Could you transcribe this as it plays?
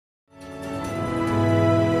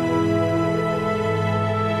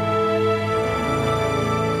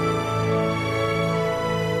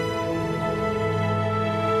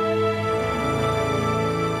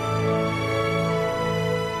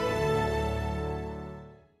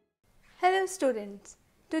Hello students,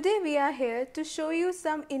 today we are here to show you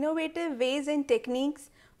some innovative ways and techniques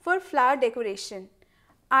for flower decoration.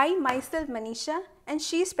 I myself Manisha and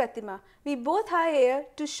she is Pratima. We both are here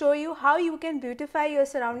to show you how you can beautify your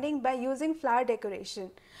surrounding by using flower decoration.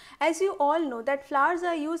 As you all know that flowers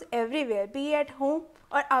are used everywhere, be at home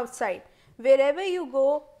or outside. Wherever you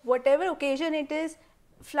go, whatever occasion it is,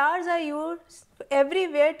 flowers are used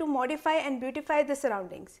everywhere to modify and beautify the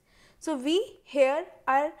surroundings. So we here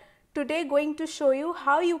are today going to show you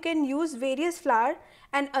how you can use various flower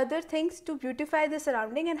and other things to beautify the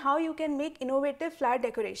surrounding and how you can make innovative flower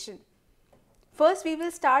decoration. First we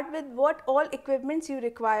will start with what all equipments you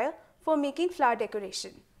require for making flower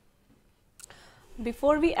decoration.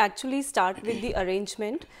 Before we actually start with the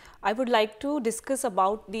arrangement, I would like to discuss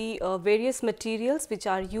about the various materials which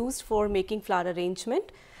are used for making flower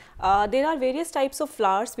arrangement. There are various types of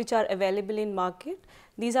flowers which are available in market.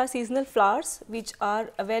 These are seasonal flowers which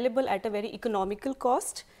are available at a very economical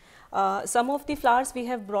cost. Some of the flowers we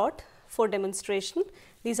have brought for demonstration.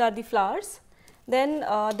 These are the flowers. Then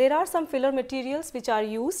there are some filler materials which are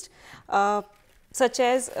used. Such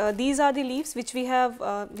as these are the leaves which we have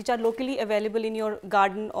which are locally available in your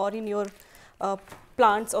garden or in your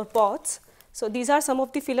plants or pots. So these are some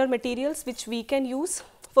of the filler materials which we can use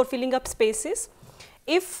for filling up spaces.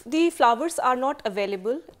 If the flowers are not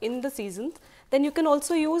available in the season, then you can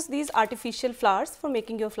also use these artificial flowers for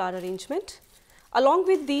making your flower arrangement. Along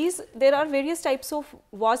with these, there are various types of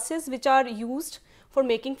vases which are used for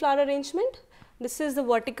making flower arrangement. This is the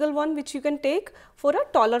vertical one which you can take for a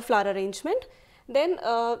taller flower arrangement. Then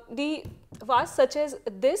the vase such as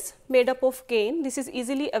this made up of cane, this is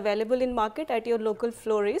easily available in market at your local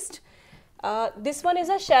florist. This one is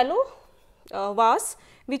a shallow vase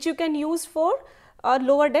which you can use for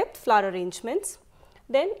lower depth flower arrangements.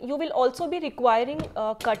 Then you will also be requiring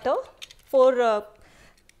a cutter for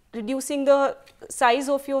reducing the size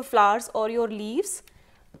of your flowers or your leaves,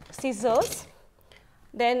 scissors.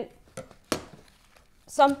 Then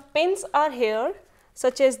some pins are here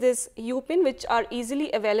such as this U-pin which are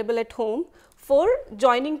easily available at home for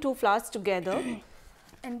joining two flowers together.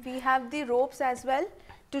 And we have the ropes as well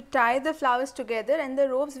to tie the flowers together, and the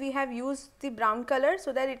ropes we have used the brown color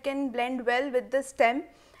so that it can blend well with the stem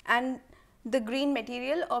and the green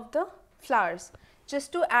material of the flowers.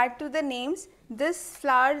 Just to add to the names, this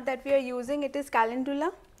flower that we are using, it is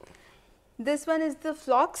calendula. This one is the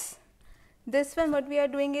phlox. This one what we are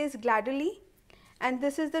doing is gladiola, and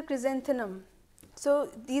this is the chrysanthemum. So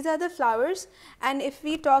these are the flowers, and if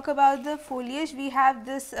we talk about the foliage, we have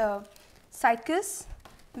this cycas,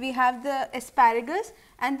 we have the asparagus,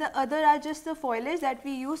 and the other are just the foliage that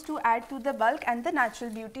we use to add to the bulk and the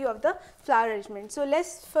natural beauty of the flower arrangement. So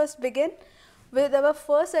let's first begin with our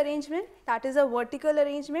first arrangement, that is a vertical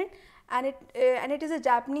arrangement, and it is a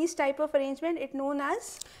Japanese type of arrangement. It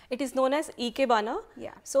is known as ikebana.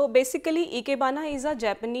 Yeah. So basically ikebana is a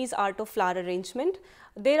Japanese art of flower arrangement.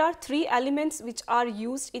 There are three elements which are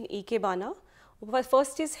used in ikebana.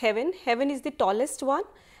 First is heaven. Heaven is the tallest one.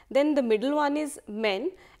 Then the middle one is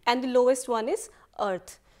men, and the lowest one is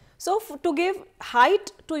earth. So to give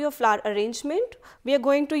height to your flower arrangement, we are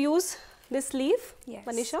going to use this leaf. Yes.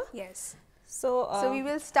 Manisha? Yes. So we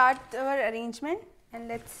will start our arrangement and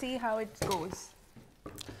let's see how it goes.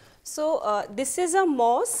 So this is a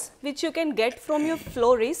moss which you can get from your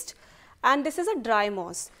florist, and this is a dry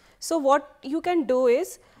moss. So what you can do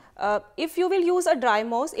is, if you will use a dry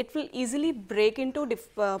moss, it will easily break into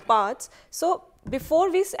parts. So before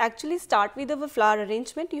we actually start with our flower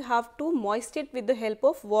arrangement, you have to moist it with the help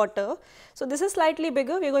of water. So this is slightly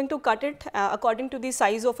bigger. We are going to cut it according to the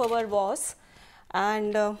size of our vase,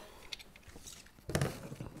 and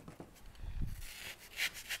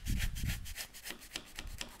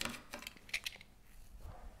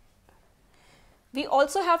we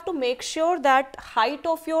also have to make sure that height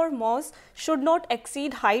of your moss should not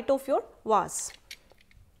exceed height of your vase.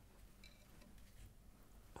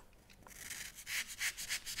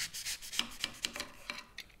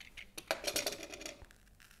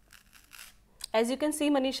 As you can see,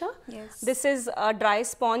 Manisha, yes, this is a dry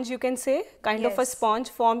sponge, you can say, kind of a sponge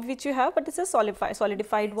form which you have, but it's a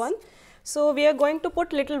solidified one. So we are going to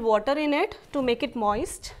put little water in it to make it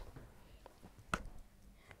moist.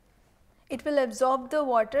 It will absorb the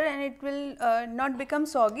water and it will not become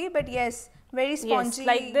soggy, but yes, very spongy. Yes,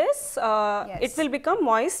 like this, it will become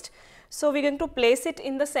moist. So we are going to place it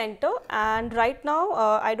in the center, and right now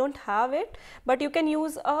I don't have it, but you can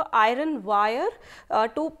use a iron wire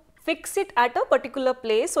to fix it at a particular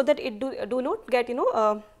place so that it do not get, it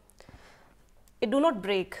do not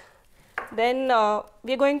break. Then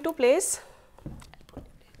we are going to place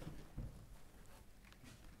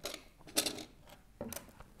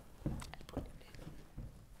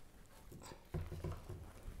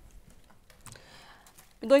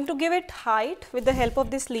We're going to give it height with the help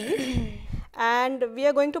of this leaf and we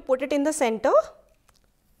are going to put it in the center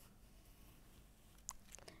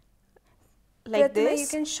like Pratima, this. you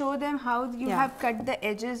can show them how you have cut the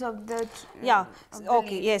edges of the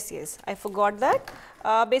Okay, leaf. yes, I forgot that.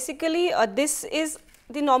 Basically, this is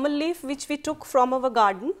the normal leaf which we took from our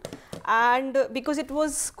garden, and because it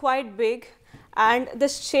was quite big and the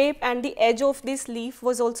shape and the edge of this leaf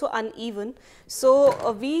was also uneven,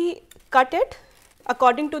 so we cut it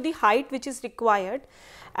according to the height which is required.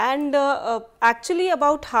 And actually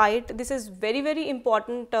about height, this is very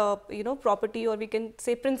important property, or we can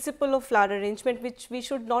say principle of flower arrangement, which we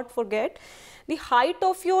should not forget. The height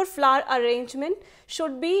of your flower arrangement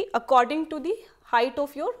should be according to the height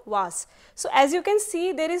of your vase. So as you can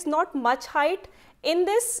see, there is not much height in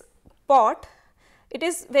this pot. It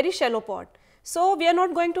is very shallow pot. So we are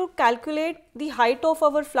not going to calculate the height of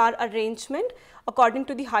our flower arrangement according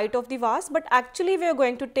to the height of the vase, but actually we are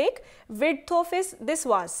going to take width of this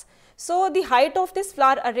vase. So the height of this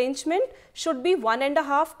flower arrangement should be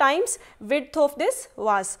 1.5 times width of this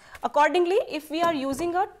vase. Accordingly, if we are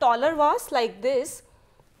using a taller vase like this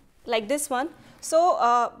one,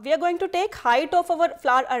 so we are going to take height of our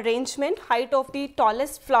flower arrangement, height of the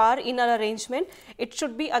tallest flower in our arrangement. It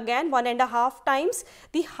should be again 1.5 times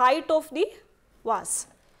the height of the vase.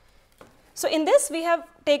 So in this we have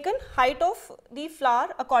taken height of the flower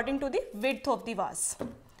according to the width of the vase.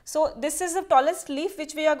 So this is the tallest leaf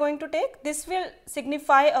which we are going to take. This will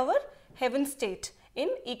signify our heaven state in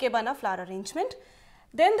Ikebana flower arrangement.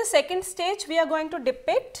 Then the second stage we are going to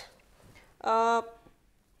depict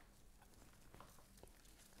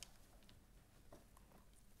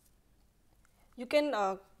you can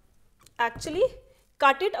actually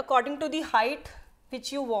cut it according to the height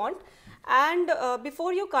which you want, and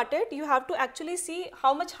before you cut it you have to actually see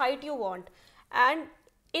how much height you want, and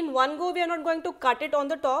in one go we are not going to cut it on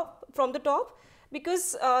the top, from the top,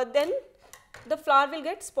 because then the flower will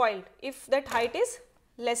get spoiled if that height is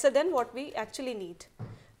lesser than what we actually need.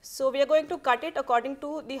 So we are going to cut it according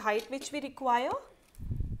to the height which we require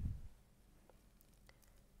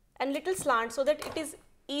and little slant, so that it is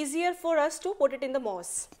easier for us to put it in the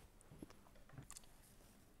moss.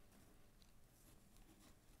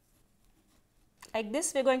 Like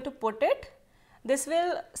this we are going to put it. This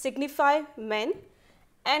will signify men,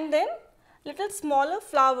 and then little smaller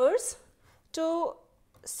flowers to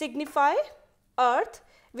signify earth,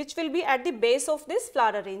 which will be at the base of this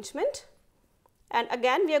flower arrangement, and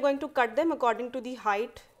again we are going to cut them according to the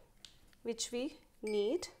height which we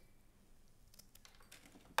need.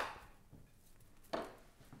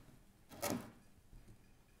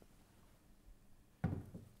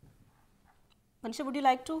 Manisha, would you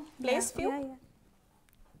like to place few? Yeah.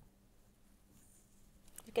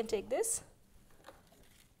 You can take this.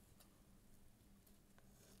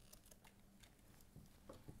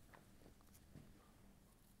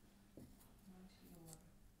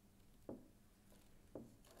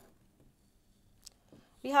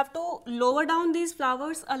 We have to lower down these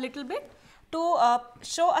flowers a little bit to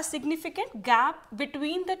show a significant gap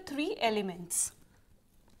between the three elements.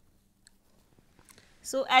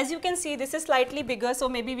 So as you can see, this is slightly bigger, so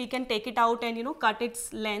maybe we can take it out and cut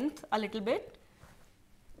its length a little bit.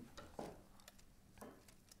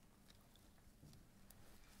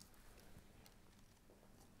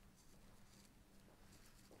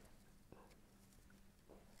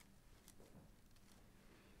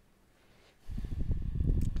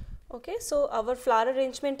 Okay, so our flower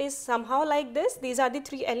arrangement is somehow like this. These are the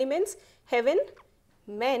three elements: heaven,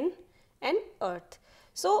 men and earth.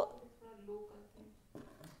 So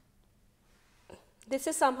this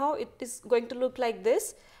is somehow, it is going to look like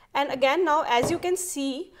this. And again, now as you can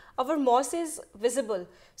see, our moss is visible.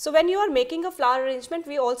 So when you are making a flower arrangement,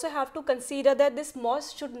 we also have to consider that this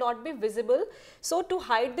moss should not be visible. So to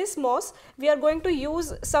hide this moss, we are going to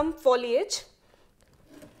use some foliage.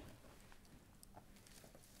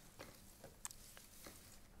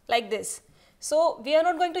 Like this. So we are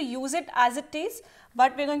not going to use it as it is,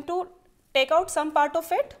 but we are going to take out some part of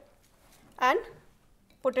it and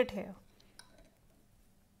put it here.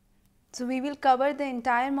 So we will cover the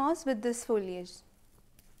entire moss with this foliage.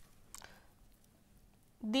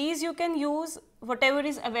 These you can use whatever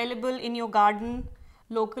is available in your garden,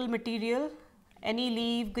 local material, any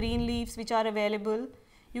leaf, green leaves which are available,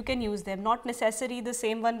 you can use them. Not necessary the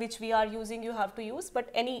same one which we are using you have to use, but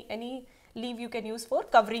any leaf you can use for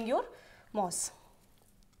covering your moss.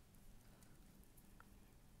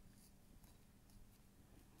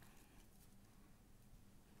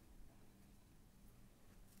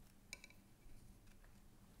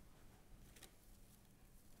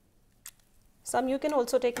 Some you can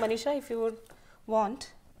also take, Manisha, if you would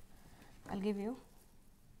want. I'll give you.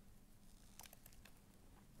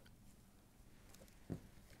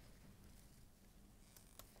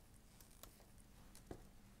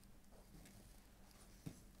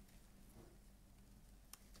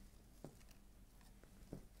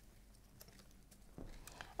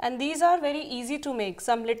 And these are very easy to make.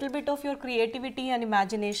 Some little bit of your creativity and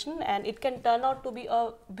imagination and it can turn out to be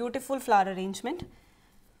a beautiful flower arrangement.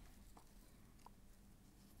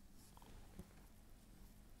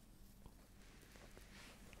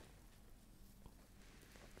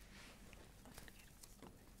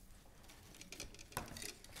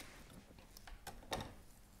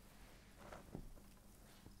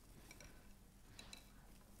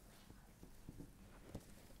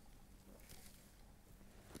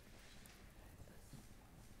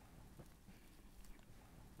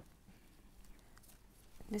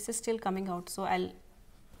 This is still coming out, so I'll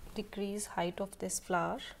decrease height of this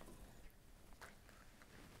flower.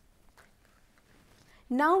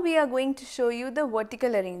 Now we are going to show you the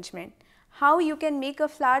vertical arrangement, how you can make a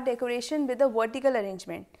flower decoration with a vertical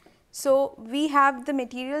arrangement. So we have the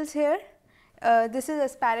materials here. This is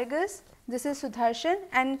asparagus, this is sudarshan,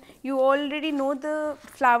 and you already know the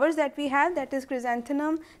flowers that we have, that is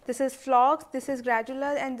chrysanthemum, this is phlox, this is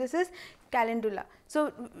gradula, and this is calendula.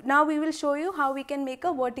 So now we will show you how we can make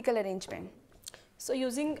a vertical arrangement. So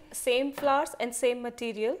using same flowers and same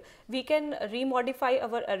material, we can remodify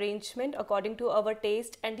our arrangement according to our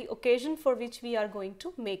taste and the occasion for which we are going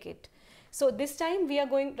to make it. So this time we are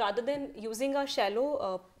going, rather than using a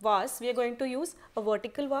shallow vase, we are going to use a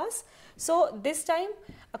vertical vase. So this time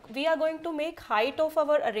we are going to make height of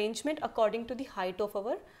our arrangement according to the height of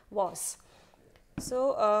our vase.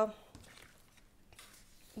 So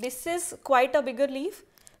this is quite a bigger leaf.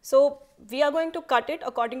 So we are going to cut it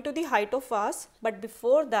according to the height of vase, but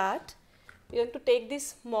before that we are going to take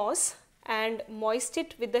this moss and moist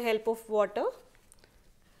it with the help of water.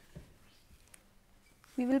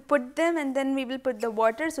 We will put them and then we will put the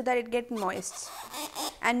water so that it gets moist.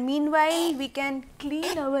 And meanwhile we can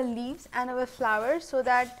clean our leaves and our flowers so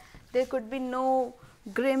that there could be no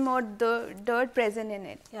grim or the dirt present in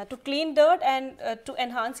it. Yeah, to clean dirt and to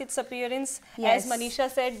enhance its appearance, Yes. as Manisha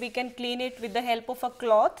said, we can clean it with the help of a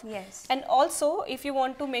cloth. Yes. And also if you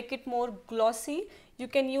want to make it more glossy, you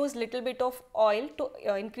can use little bit of oil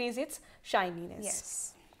to increase its shininess.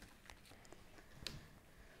 Yes.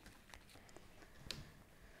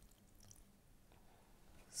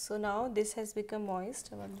 So now this has become moist,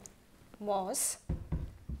 our moss.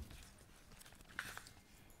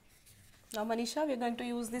 Now Manisha, we are going to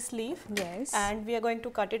use this leaf. Yes. And we are going to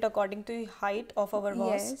cut it according to the height of our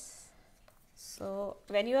vase. Yes. So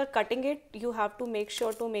when you are cutting it, you have to make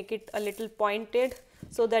sure to make it a little pointed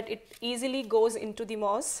so that it easily goes into the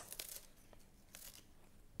moss.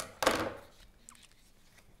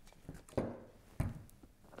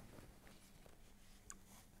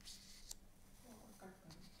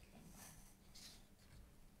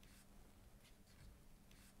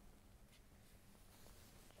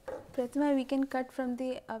 Pratima, we can cut from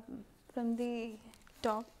the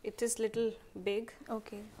top. It is little big.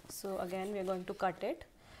 Okay. So again we are going to cut it.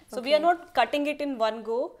 So Okay. we are not cutting it in one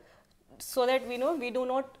go so that we know we do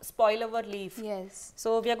not spoil our leaf. Yes.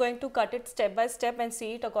 So we are going to cut it step by step and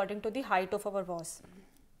see it according to the height of our vase.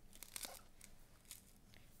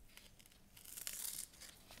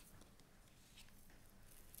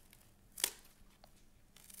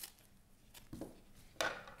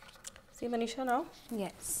 See Manisha now?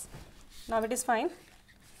 Yes. Now it is fine?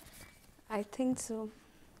 I think so.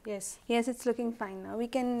 Yes. Yes, it's looking fine now. We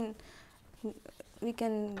can.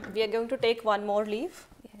 We are going to take one more leaf.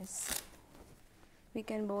 Yes. We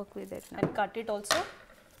can work with it now. And cut it also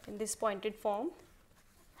in this pointed form.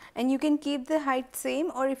 And you can keep the height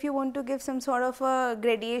same, or if you want to give some sort of a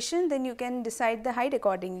gradation, then you can decide the height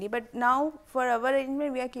accordingly. But now for our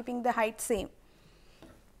arrangement, we are keeping the height same.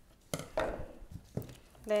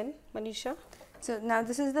 Then Manisha. So now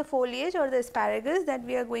this is the foliage or the asparagus that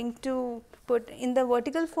we are going to put in the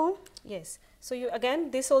vertical form. Yes. So you again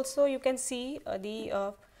this also you can see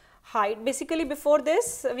the height. Basically before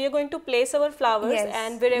this we are going to place our flowers, Yes,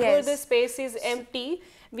 and wherever yes. the space is empty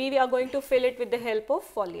we are going to fill it with the help of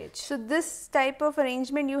foliage. So this type of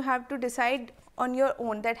arrangement you have to decide on your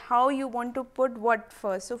own, that how you want to put what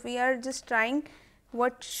first. So we are just trying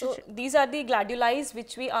what So these are the gladuli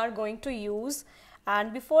which we are going to use.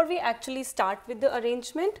 And before we actually start with the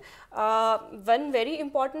arrangement, one very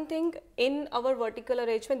important thing in our vertical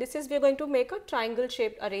arrangement, this is we are going to make a triangle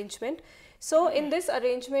shaped arrangement. So in this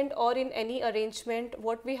arrangement or in any arrangement,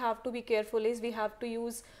 what we have to be careful is we have to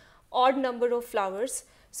use odd number of flowers.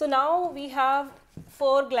 So now we have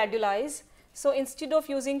 4 gladuli. So instead of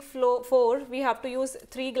using 4, we have to use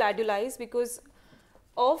 3 gladuli because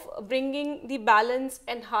of bringing the balance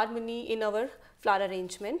and harmony in our flower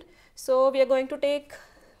arrangement. So we are going to take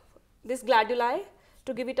this gladuli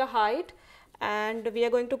to give it a height, and we are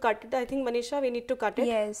going to cut it. I think Manisha, we need to cut it.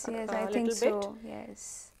 Yes, yes, I think so. Bit.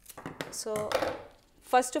 Yes. So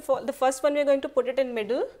first of all, the first one we are going to put it in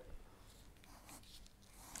middle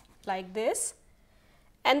like this,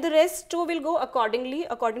 and the rest 2 will go accordingly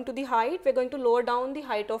according to the height. We are going to lower down the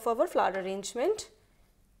height of our flower arrangement.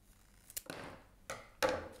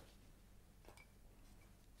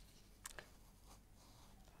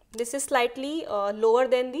 This is slightly lower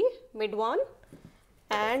than the mid one,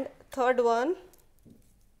 and third one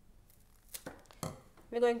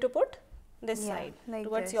we are going to put this side, like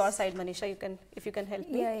towards this. your side, Manisha. You can, if you can help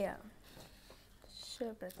me. Yeah.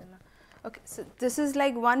 Sure, Pratima. Okay, so this is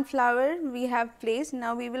like one flower we have placed.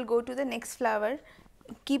 Now we will go to the next flower,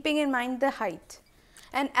 keeping in mind the height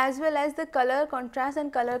and as well as the color contrast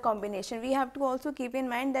and color combination. We have to also keep in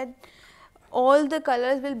mind that all the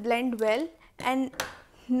colors will blend well and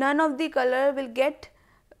none of the color will get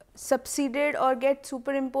succeeded or get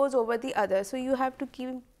superimposed over the other. So you have to keep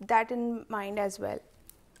that in mind as well.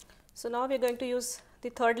 So now we are going to use the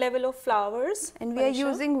third level of flowers, and we are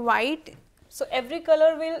using white. So every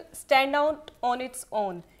color will stand out on its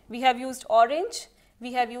own. We have used orange,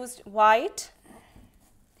 we have used white,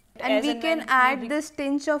 and we can add this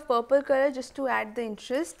tinge of purple color just to add the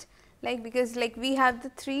interest, like because like we have the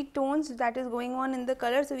 3 tones that is going on in the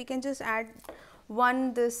color, so we can just add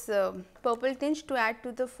this purple tinge to add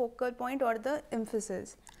to the focal point or the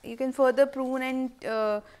emphasis. You can further prune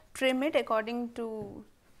and trim it according to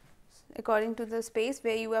the space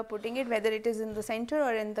where you are putting it, whether it is in the center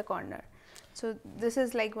or in the corner. So this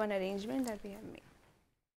is like one arrangement that we have made.